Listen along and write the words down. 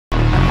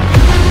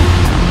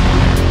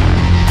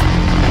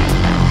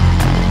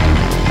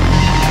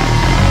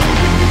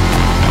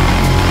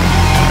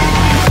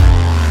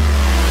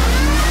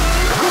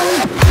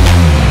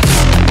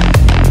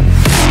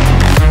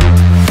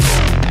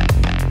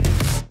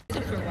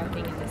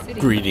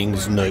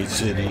Greetings, Night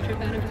City.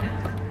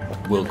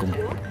 Welcome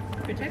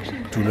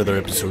to another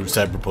episode of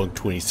Cyberpunk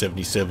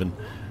 2077.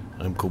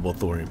 I'm Cobalt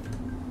Thorium.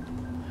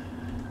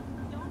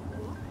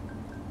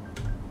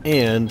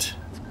 And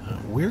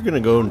we're going to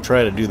go and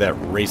try to do that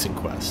racing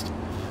quest.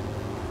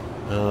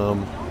 The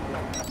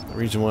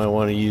reason why I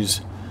want to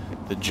use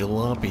the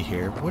jalopy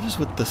here, what is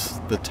with this,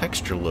 the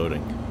texture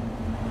loading?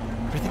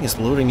 Everything is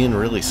loading in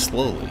really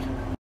slowly.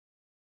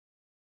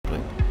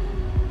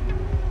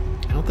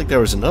 I don't think there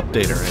was an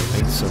update or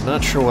anything, so I'm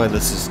not sure why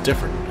this is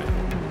different.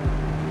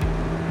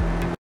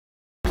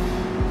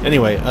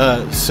 Anyway,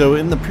 so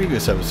in the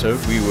previous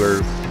episode, we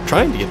were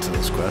trying to get to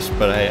this quest,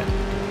 but I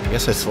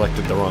guess I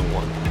selected the wrong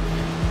one.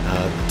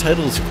 The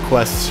titles of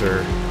quests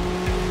are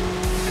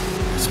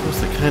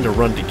supposed to kind of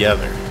run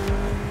together.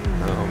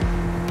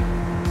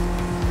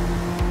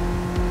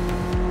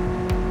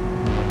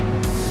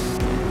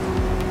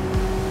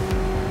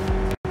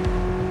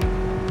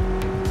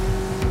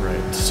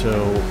 Right,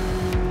 so...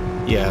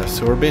 yeah,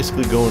 so we're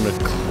basically going to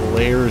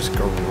Claire's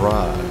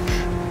garage.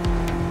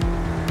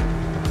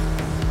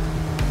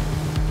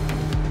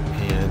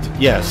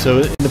 And yeah, so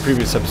in the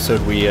previous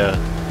episode we I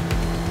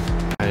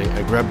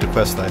grabbed a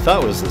quest that I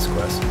thought was this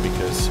quest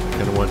because I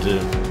kind of wanted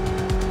to...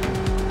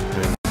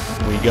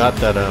 we got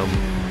that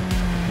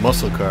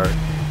muscle car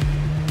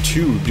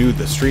to do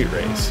the street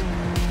race.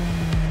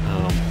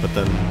 But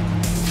then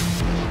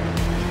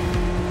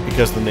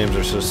because the names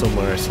are so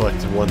similar, I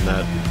selected one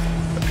that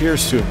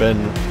appears to have been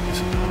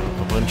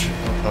a bunch,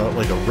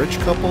 like a rich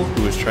couple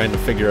who was trying to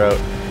figure out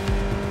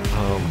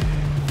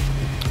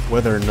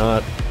whether or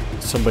not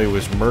somebody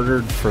was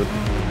murdered for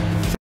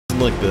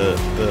like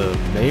the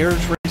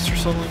mayor's race or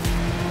something.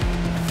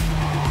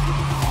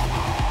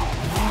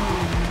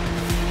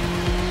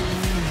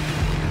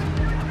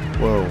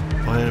 Whoa!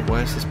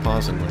 Why is this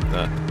pausing like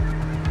that?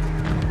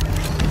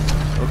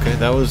 Okay,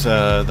 that was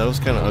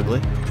kind of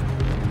ugly.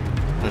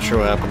 Not sure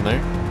what happened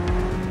there.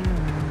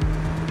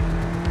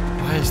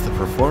 Why is the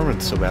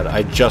performance so bad?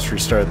 I just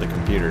restarted the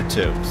computer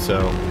too,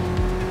 so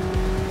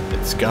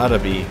it's gotta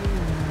be,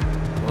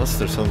 unless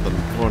there's something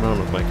going on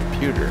with my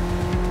computer,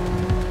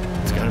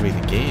 it's gotta be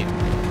the game.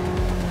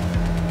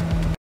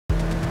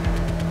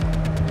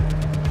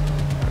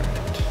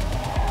 Right.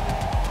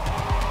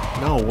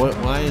 No,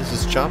 why is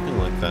this chopping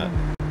like that?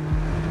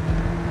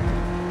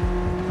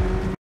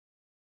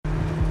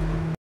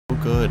 Oh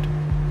good.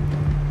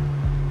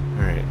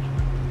 Alright,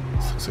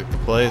 this looks like the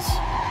place.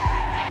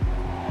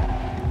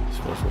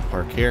 Suppose we'll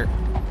park here.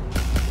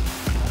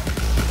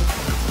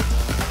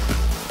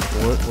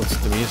 What's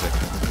the music?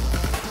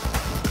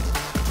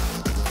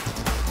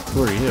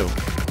 Who are you?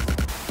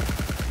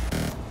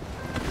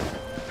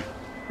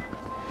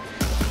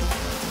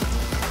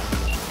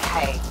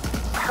 Hey,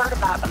 heard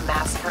about a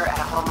massacre at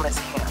a homeless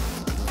camp.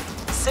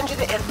 Send you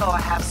the info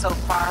I have so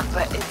far,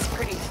 but it's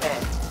pretty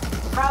thin.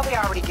 You probably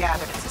already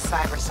gathered it's a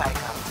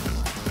Cyberpsycho.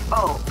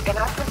 Oh, and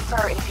I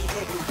prefer if he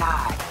didn't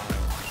die.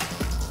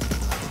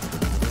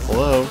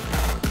 Hello?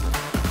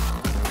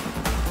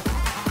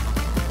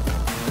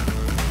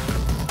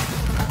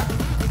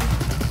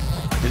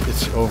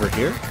 It's over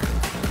here?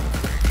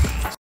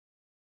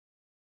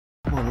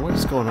 Come on, what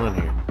is going on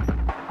here?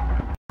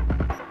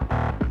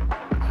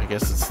 I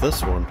guess it's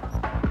this one.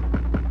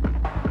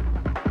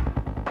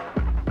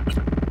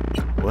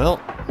 Well,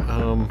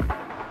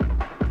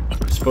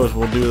 I suppose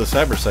we'll do the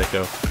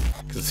Cyberpsycho,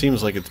 because it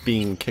seems like it's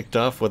being kicked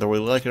off whether we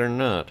like it or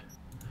not.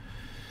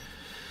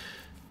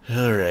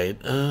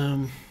 Alright,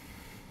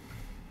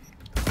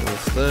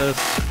 what's this?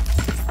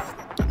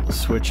 We'll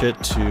switch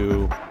it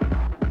to...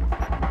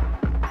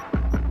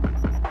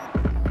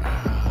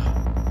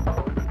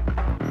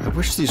 I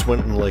wish these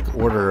went in like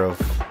order of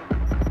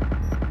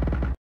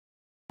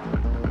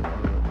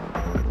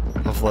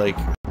like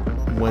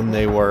when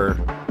they were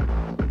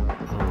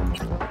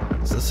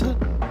is this it?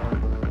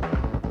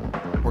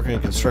 Working on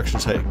a construction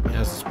site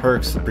has its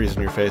perks, the breeze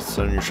in your face, the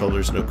sun on your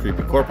shoulders, no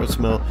creepy corporate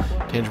smell,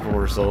 tangible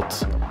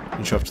results, you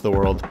can show off to the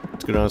world,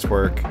 it's good honest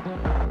work.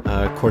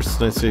 Of course,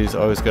 Night City's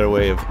always got a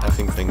way of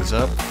effing things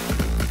up.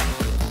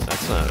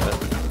 That's not it.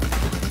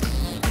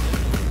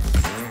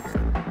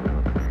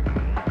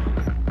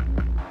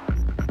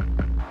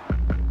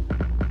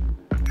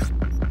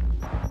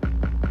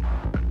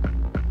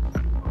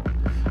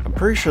 I'm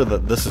pretty sure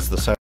that this is the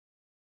side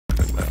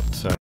about,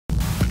 so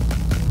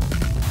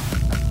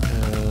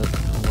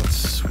let's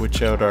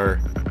switch out our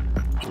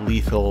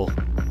lethal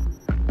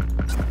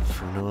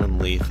for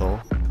non-lethal.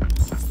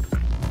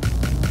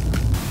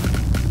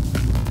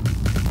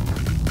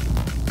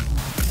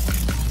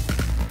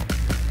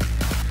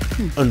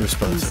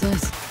 Unresponsive.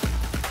 What's this?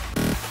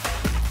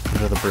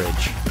 Another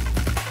bridge.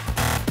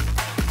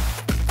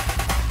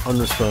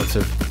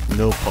 Unresponsive.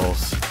 No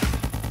pulse.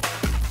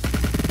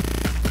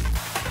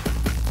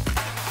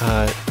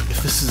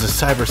 If this is a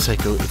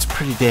Cyberpsycho, it's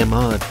pretty damn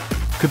odd.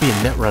 Could be a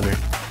netrunner.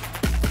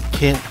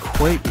 Can't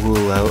quite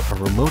rule out a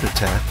remote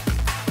attack.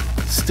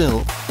 Still,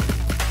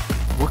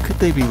 what could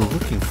they be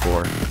looking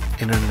for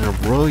in an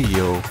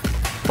arroyo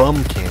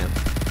bum camp?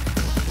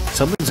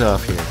 Something's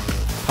off here.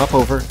 Hop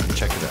over and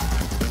check it out.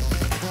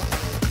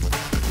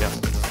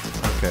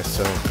 Okay,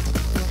 so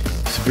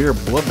severe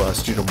blood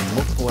loss due to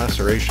multiple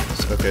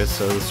lacerations. Okay,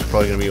 so this is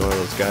probably gonna be one of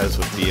those guys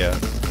with the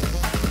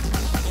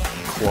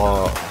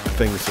claw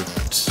things that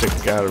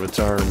stick out of its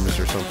arms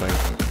or something.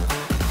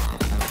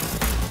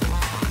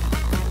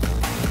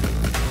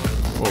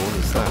 Whoa, what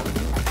is that?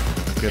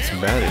 We got some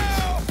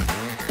baddies.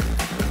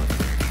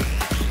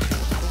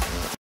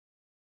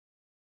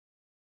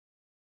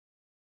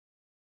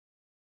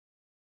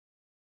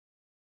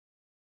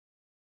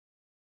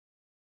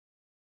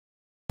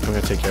 I'm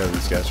gonna take care of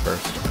these guys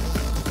first.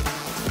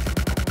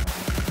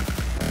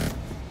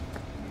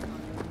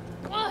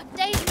 Oh,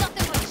 Dave's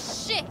nothing but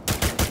shit.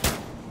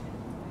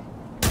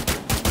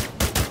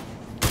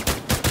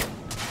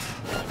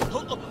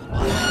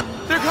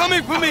 They're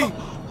coming for me!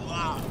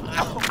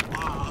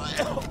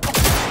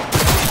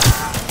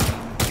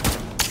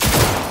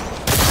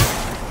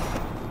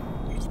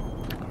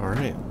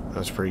 Alright, that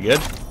was pretty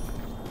good.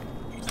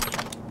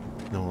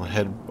 Then we'll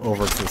head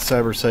over to the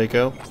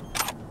Cyberpsycho.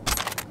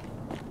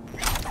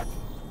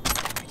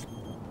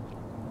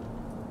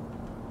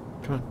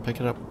 Come on, pick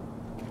it up.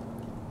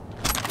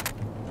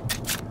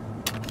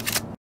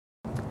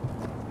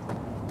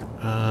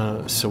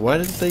 So why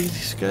did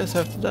these guys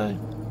have to die?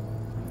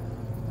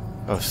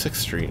 Oh, 6th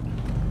Street.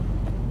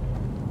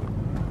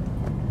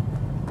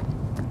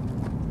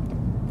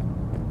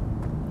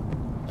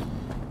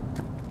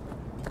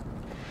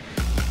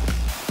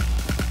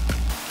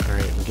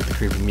 Alright, we'll get the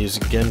creepy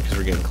music again because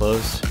we're getting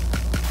close.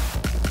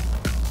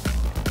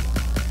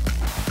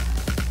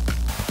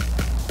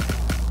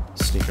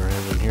 Sneak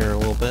around in here a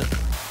little bit.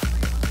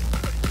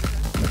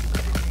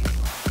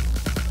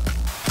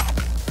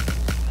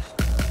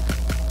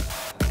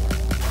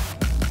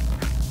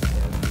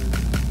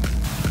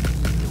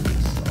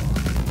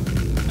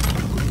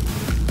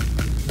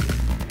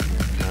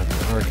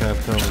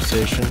 Archive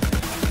conversation.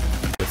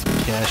 Get some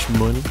cash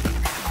money.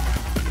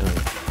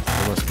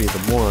 That must be the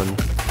one.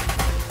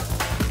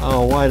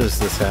 Oh, why does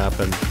this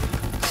happen?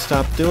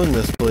 Stop doing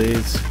this,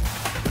 please.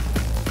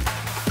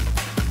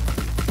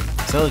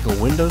 Is that like a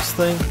Windows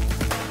thing?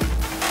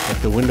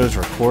 Like the Windows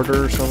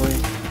recorder or something?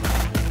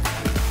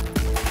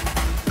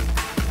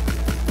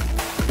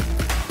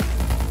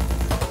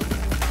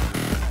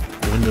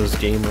 Windows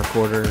game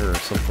recorder or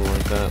something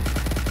like that.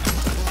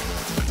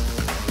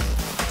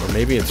 Or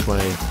maybe it's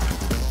my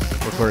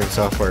recording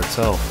software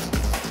itself.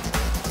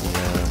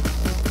 Yeah.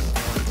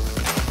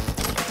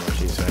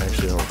 Jeez, I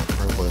actually don't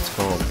remember what it's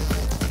called.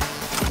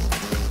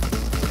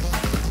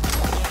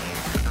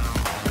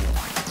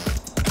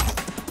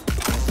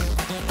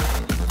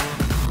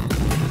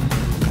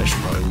 I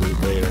should probably move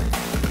later.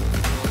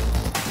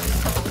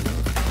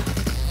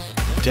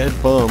 Dead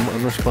bum,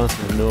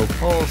 unresponsive, no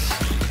pulse.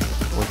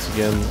 Once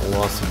again,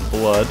 loss of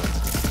blood.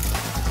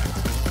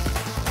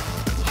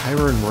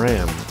 Hiron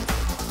Ram.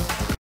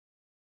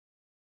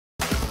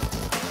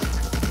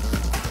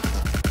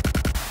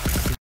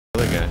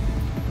 Other guy.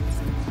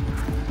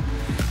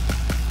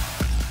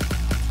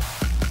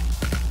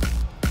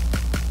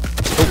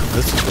 Oh,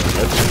 this is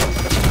good.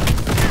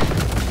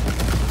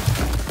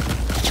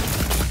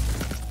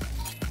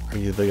 Are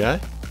you the guy?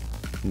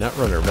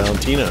 Netrunner,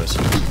 Valentino's.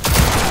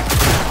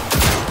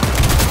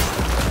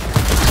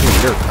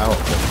 Dude, you're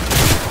powerful.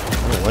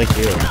 I don't like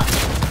you.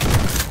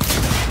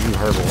 You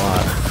hurt a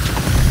lot.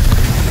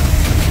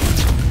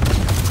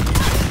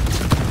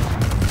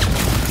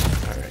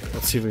 Alright,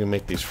 let's see if we can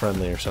make these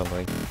friendly or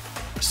something.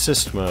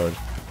 Assist mode.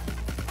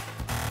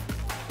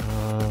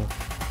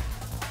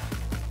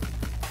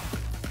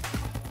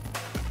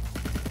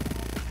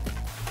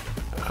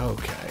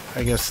 Okay,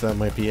 I guess that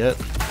might be it.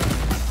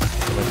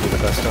 That might be the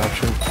best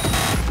option.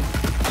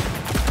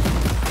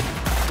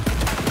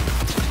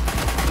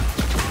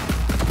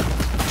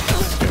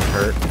 It's gonna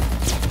hurt.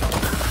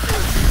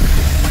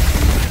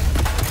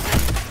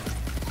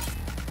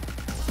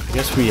 I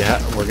guess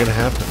we're gonna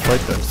have to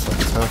fight those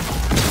things, huh?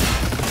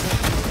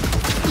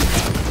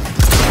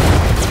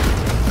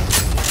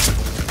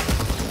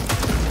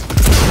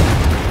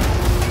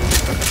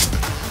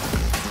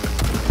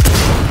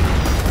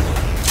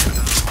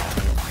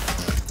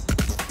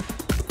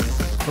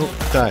 Oh,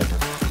 died.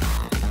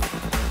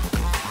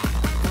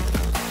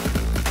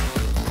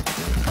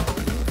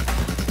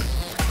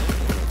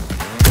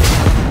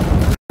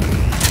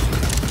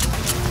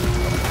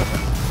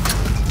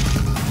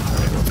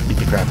 Alright, let's beat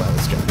the crap out of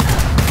this guy.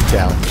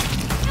 Down.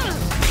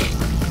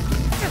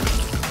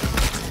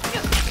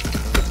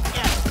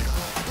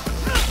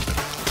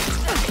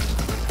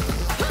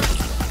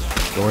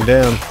 Going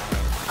down.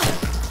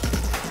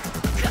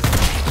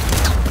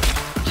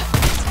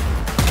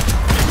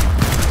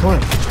 Come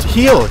on,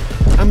 heal!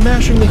 I'm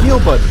mashing the heal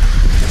button.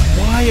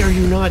 Why are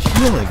you not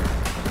healing?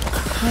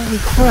 Holy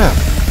crap.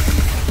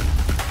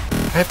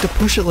 I have to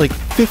push it like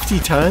 50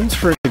 times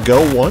for it to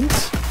go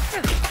once?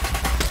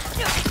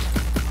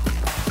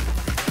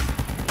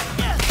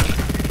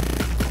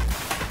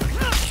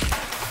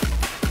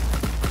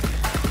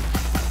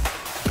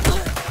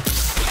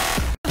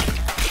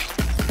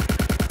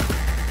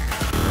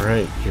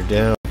 Alright, you're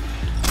down.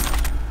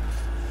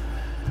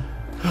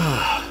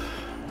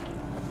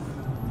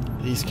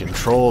 These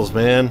controls,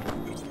 man.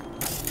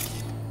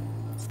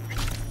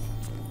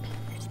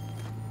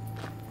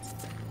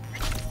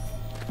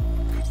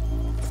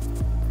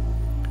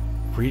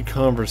 Read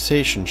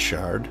conversation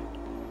shard.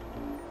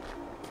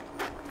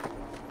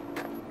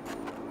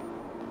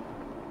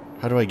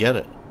 How do I get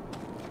it?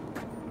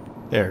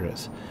 There it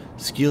is.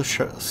 Skill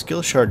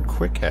shard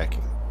quick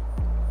hacking.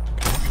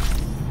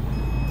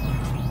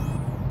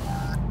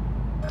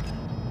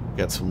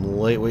 Got some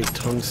lightweight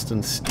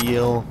tungsten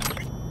steel.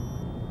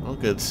 All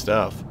good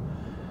stuff.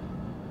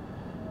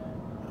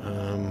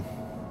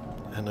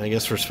 And I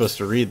guess we're supposed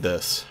to read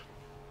this.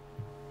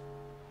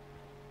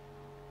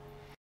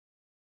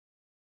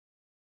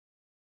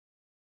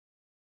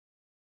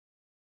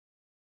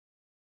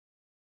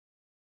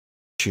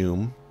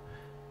 June.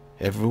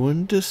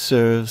 Everyone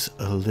deserves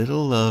a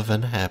little love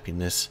and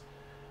happiness.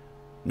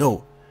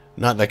 No,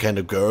 not that kind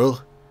of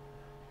girl.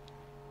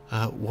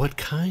 What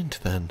kind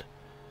then?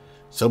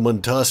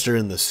 Someone tossed her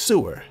in the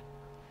sewer.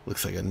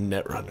 Looks like a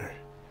netrunner.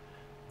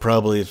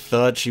 Probably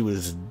thought she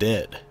was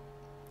dead.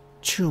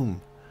 Choom,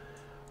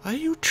 are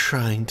you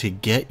trying to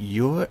get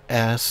your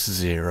ass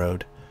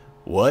zeroed?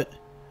 What?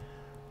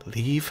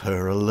 Leave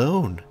her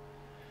alone.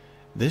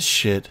 This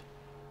shit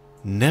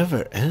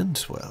never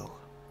ends well.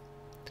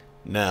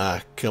 Nah,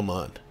 come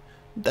on.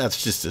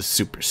 That's just a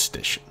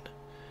superstition.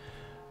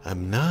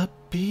 I'm not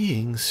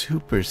being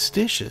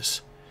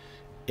superstitious.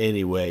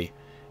 Anyway,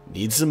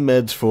 need some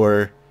meds for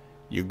her.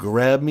 You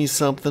grab me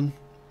something?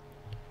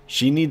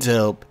 She needs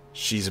help.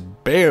 She's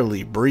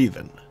barely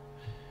breathing.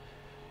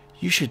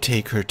 You should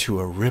take her to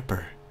a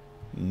ripper.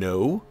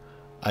 No,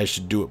 I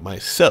should do it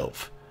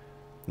myself.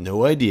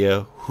 No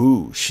idea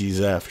who she's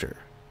after.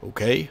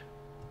 Okay?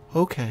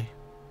 Okay.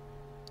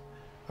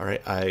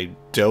 Alright, I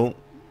don't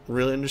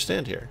really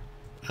understand here.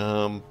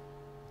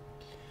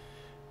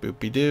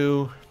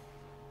 Boopy-doo.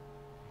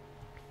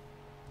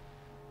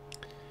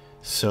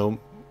 So,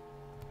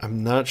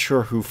 I'm not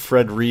sure who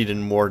Fred Reed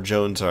and Moore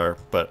Jones are,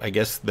 but I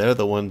guess they're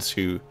the ones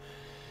who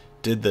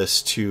did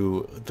this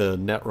to the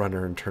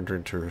Netrunner and turned her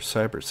into her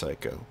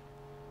Cyberpsycho.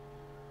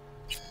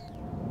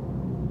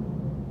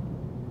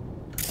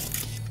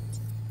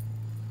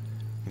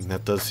 And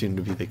that does seem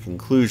to be the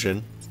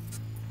conclusion.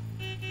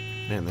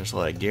 Man, there's a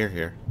lot of gear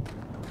here.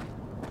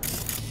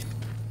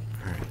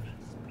 Alright.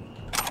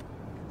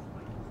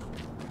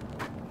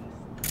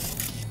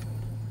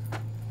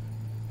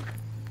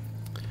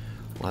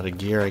 A lot of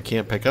gear I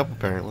can't pick up,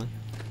 apparently.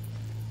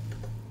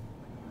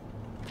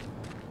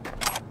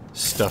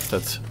 Stuff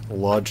that's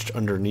lodged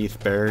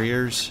underneath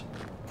barriers.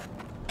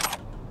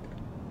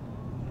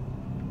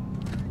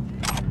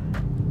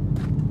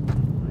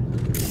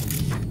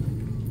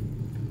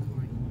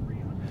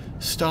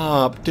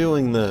 Stop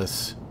doing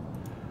this.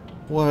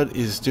 What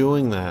is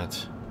doing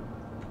that?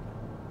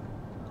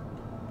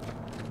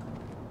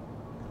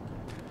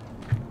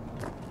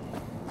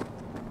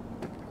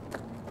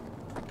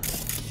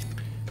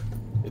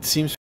 It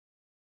seems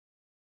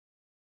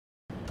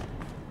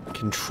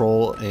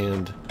control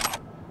and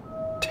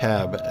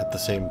tab at the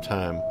same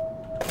time,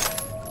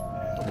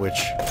 which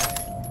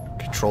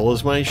control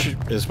is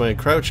my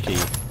crouch key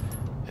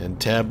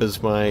and tab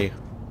is my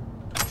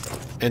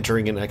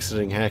entering and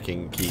exiting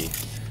hacking key.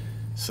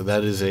 So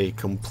that is a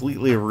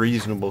completely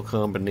reasonable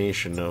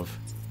combination of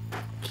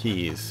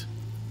keys.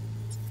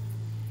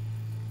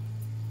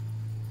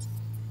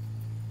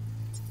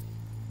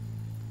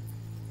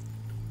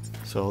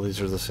 So all these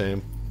are the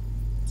same?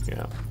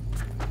 Yeah.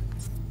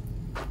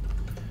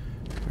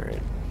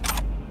 Alright.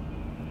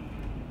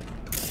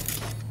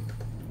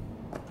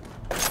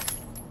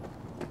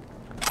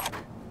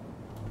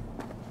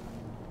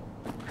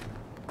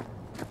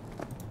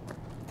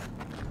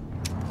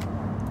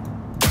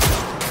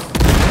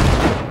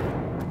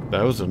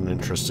 That was an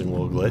interesting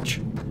little glitch.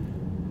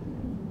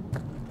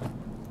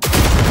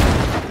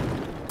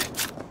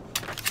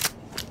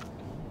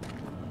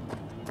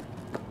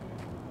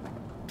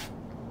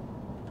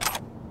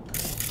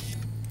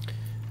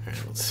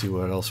 Alright, let's see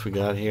what else we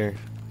got here.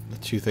 The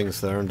two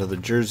things that are under the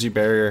Jersey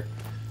barrier.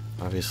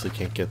 Obviously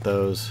can't get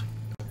those.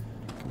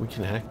 We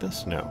can hack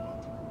this? No.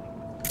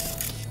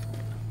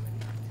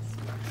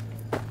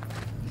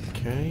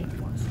 Okay.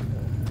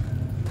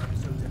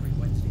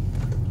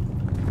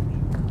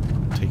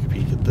 Take a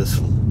peek at this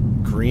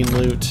green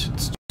loot.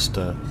 It's just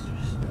a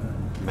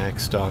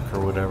max stock or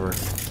whatever.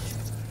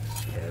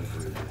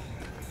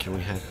 Can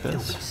we hack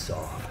this?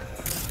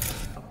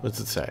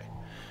 What's it say?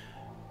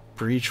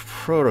 Breach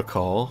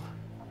protocol.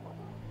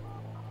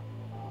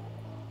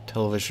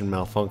 Television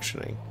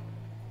malfunctioning.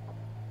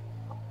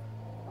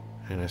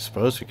 And I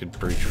suppose we could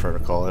breach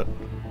protocol it.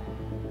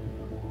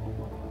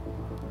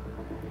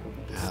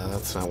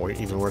 That's not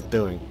even worth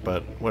doing,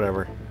 but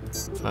whatever.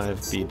 5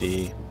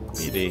 BD.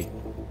 BD.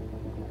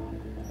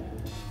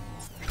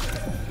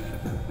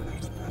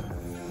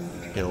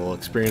 Get a little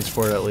experience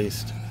for it at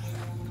least.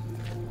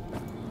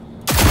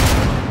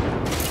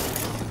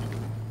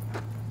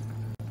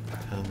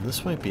 And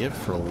this might be it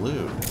for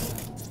loot.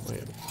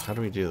 Wait, how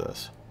do we do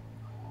this?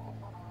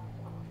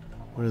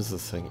 What is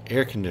this thing?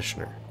 Air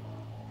conditioner.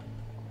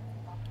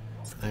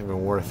 Not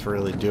even worth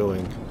really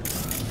doing.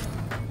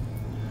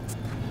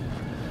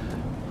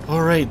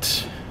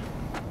 Alright.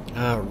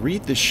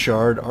 Read the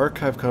shard,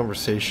 archive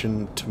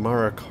conversation,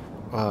 Tamara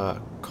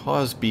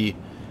Cosby,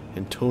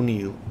 and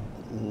Tony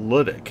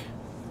Ludick.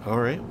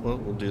 Alright, well,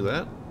 we'll do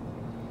that.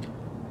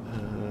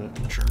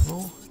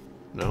 Journal?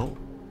 No.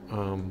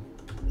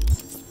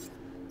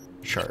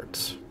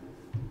 Shards.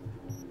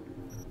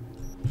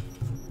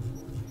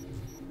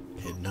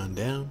 Hit none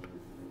down.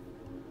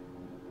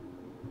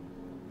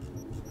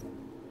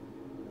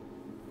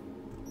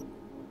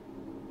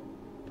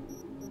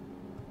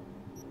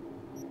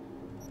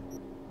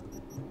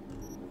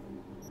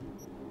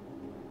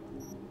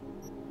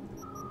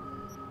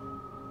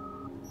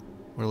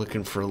 We're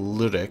looking for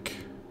Ludic.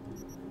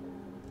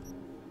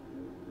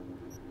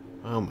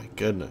 Oh my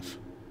goodness.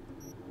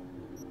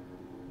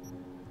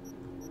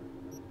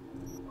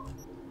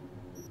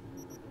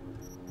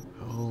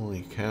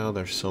 Holy cow,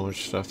 there's so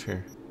much stuff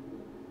here.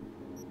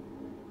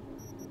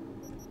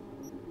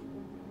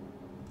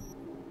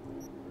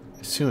 I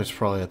assume it's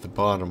probably at the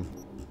bottom.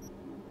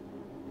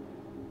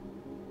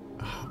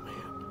 Oh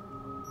man.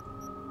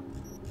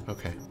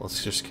 Okay,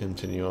 let's just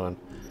continue on.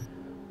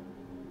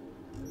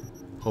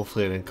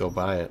 Hopefully I didn't go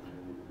by it.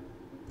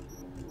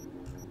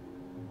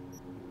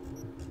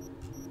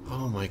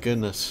 Oh my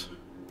goodness.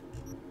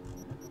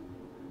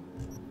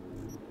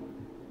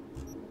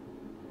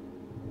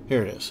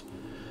 Here it is.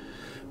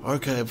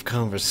 Archive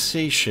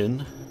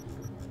conversation.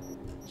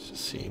 Let's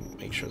just see,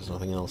 make sure there's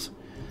nothing else.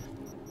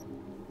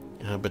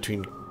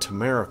 Between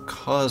Tamara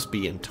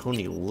Cosby and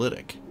Tony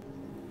Ludick.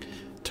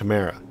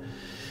 Tamara.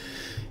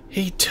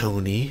 Hey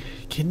Tony,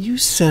 can you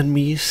send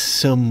me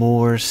some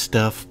more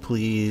stuff,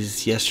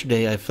 please?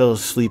 Yesterday I fell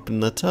asleep in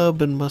the tub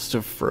and must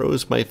have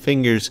froze my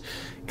fingers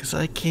because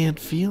I can't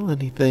feel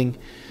anything.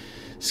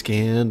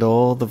 Scanned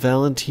all the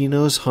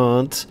Valentino's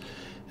haunts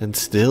and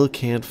still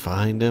can't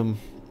find him.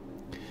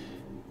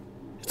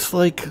 It's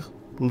like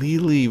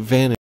Lily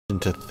vanished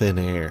into thin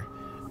air.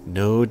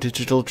 No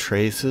digital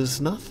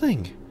traces,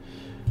 nothing.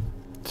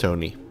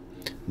 Tony,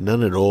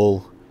 none at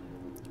all.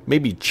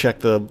 Maybe check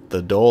the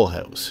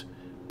dollhouse.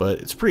 But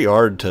it's pretty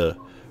hard to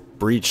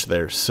breach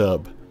their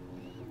sub.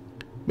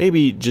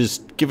 Maybe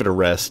just give it a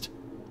rest.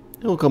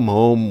 He'll come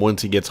home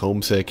once he gets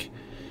homesick.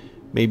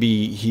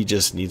 Maybe he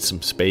just needs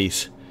some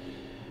space.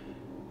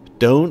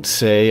 Don't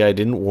say I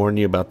didn't warn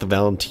you about the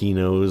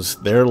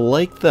Valentinos. They're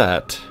like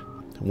that.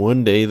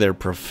 One day they're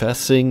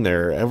professing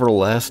their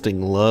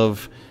everlasting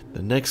love.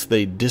 The next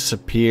they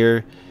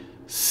disappear.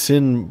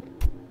 Simparala.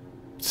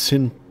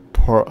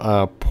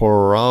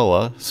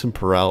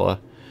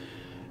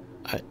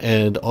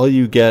 And all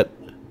you got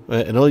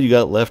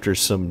left are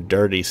some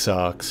dirty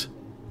socks.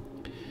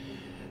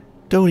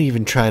 Don't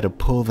even try to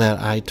pull that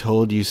I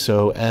told you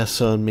so S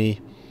on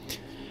me.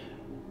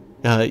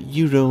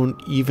 You don't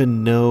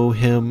even know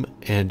him,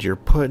 and you're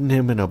putting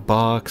him in a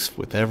box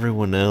with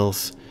everyone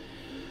else.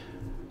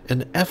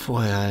 And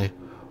FYI,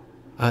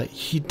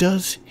 he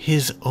does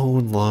his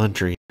own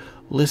laundry.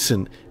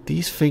 Listen,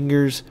 these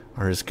fingers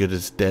are as good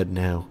as dead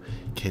now.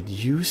 Can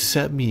you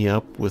set me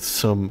up with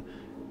some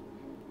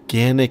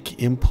organic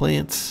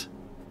implants?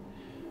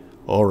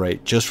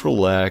 Alright, just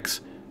relax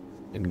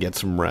and get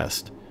some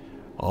rest.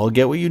 I'll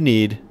get what you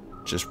need.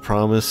 Just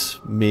promise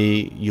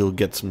me you'll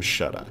get some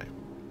shut-eye.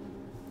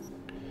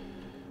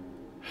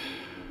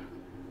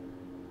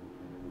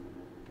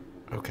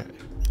 Okay.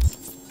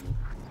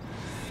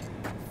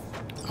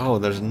 Oh,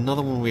 there's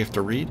another one we have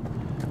to read?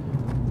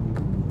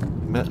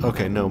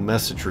 Okay, no,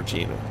 message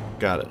Regina.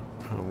 Got it.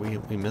 Oh,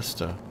 we missed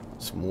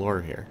some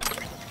lore here.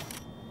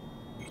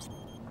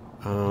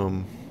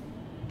 Now,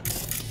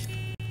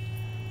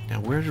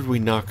 where did we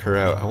knock her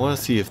out? I want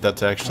to see if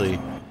that's actually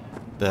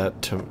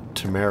that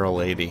Tamara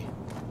lady.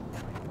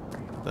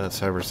 That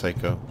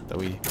Cyberpsycho that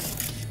we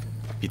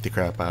beat the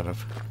crap out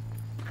of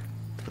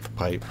with the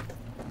pipe.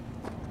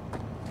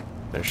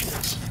 There she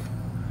is.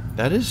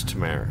 That is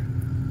Tamara.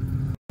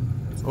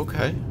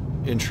 Okay.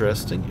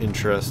 Interesting,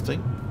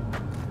 interesting.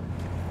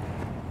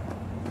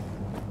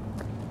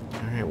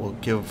 Alright, we'll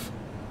give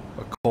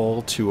a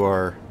call to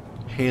our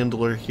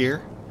handler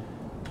here.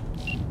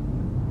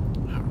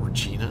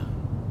 Regina.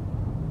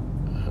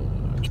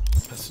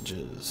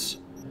 Messages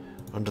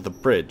under the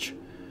bridge.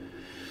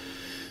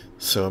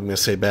 So I'm going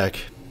to say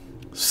back.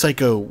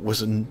 Psycho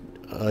was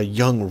a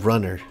young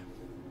runner.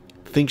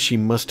 Think she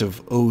must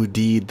have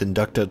OD'd, then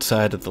ducked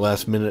outside at the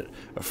last minute,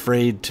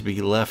 afraid to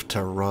be left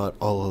to rot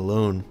all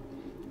alone.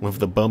 One of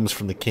the bums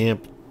from the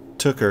camp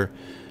took her,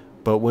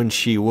 but when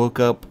she woke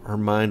up, her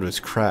mind was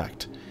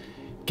cracked.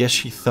 Guess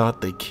she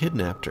thought they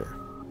kidnapped her.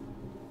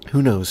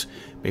 Who knows?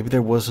 Maybe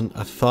there wasn't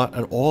a thought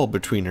at all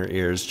between her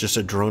ears, just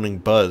a droning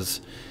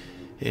buzz.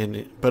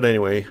 But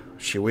anyway,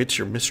 she awaits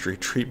your mystery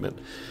treatment.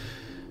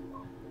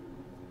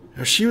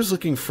 Now, she was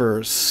looking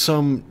for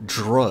some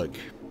drug.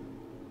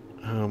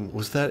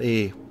 Was that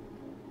a...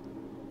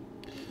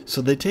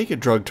 So they take a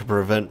drug to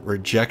prevent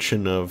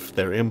rejection of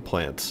their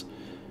implants.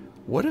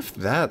 What if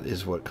that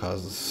is what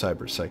causes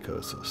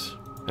cyberpsychosis?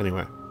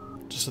 Anyway,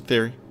 just a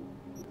theory.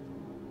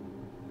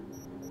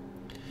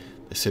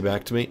 They say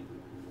back to me,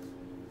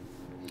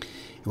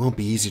 "It won't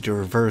be easy to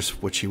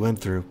reverse what she went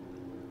through,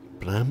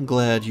 but I'm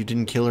glad you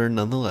didn't kill her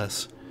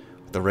nonetheless.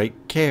 With the right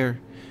care,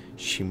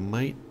 she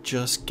might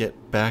just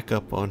get back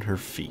up on her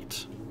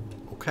feet."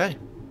 Okay.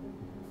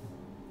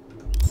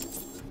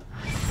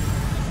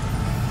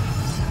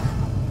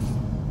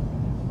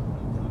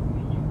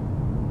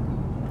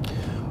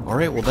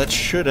 Alright, well that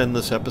should end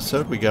this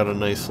episode. We got a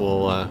nice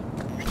little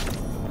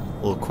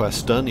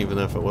quest done, even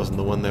if it wasn't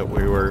the one that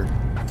we were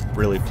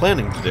really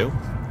planning to do.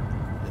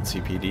 And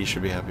CPD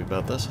should be happy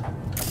about this.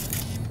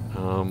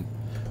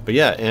 But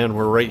yeah, and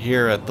we're right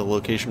here at the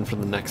location for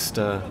the next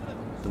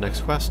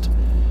quest.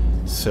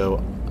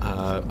 So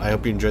I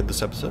hope you enjoyed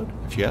this episode.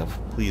 If you have,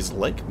 please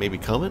like, maybe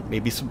comment,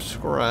 maybe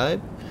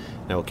subscribe.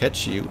 And I will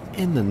catch you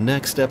in the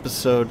next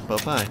episode.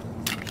 Bye-bye.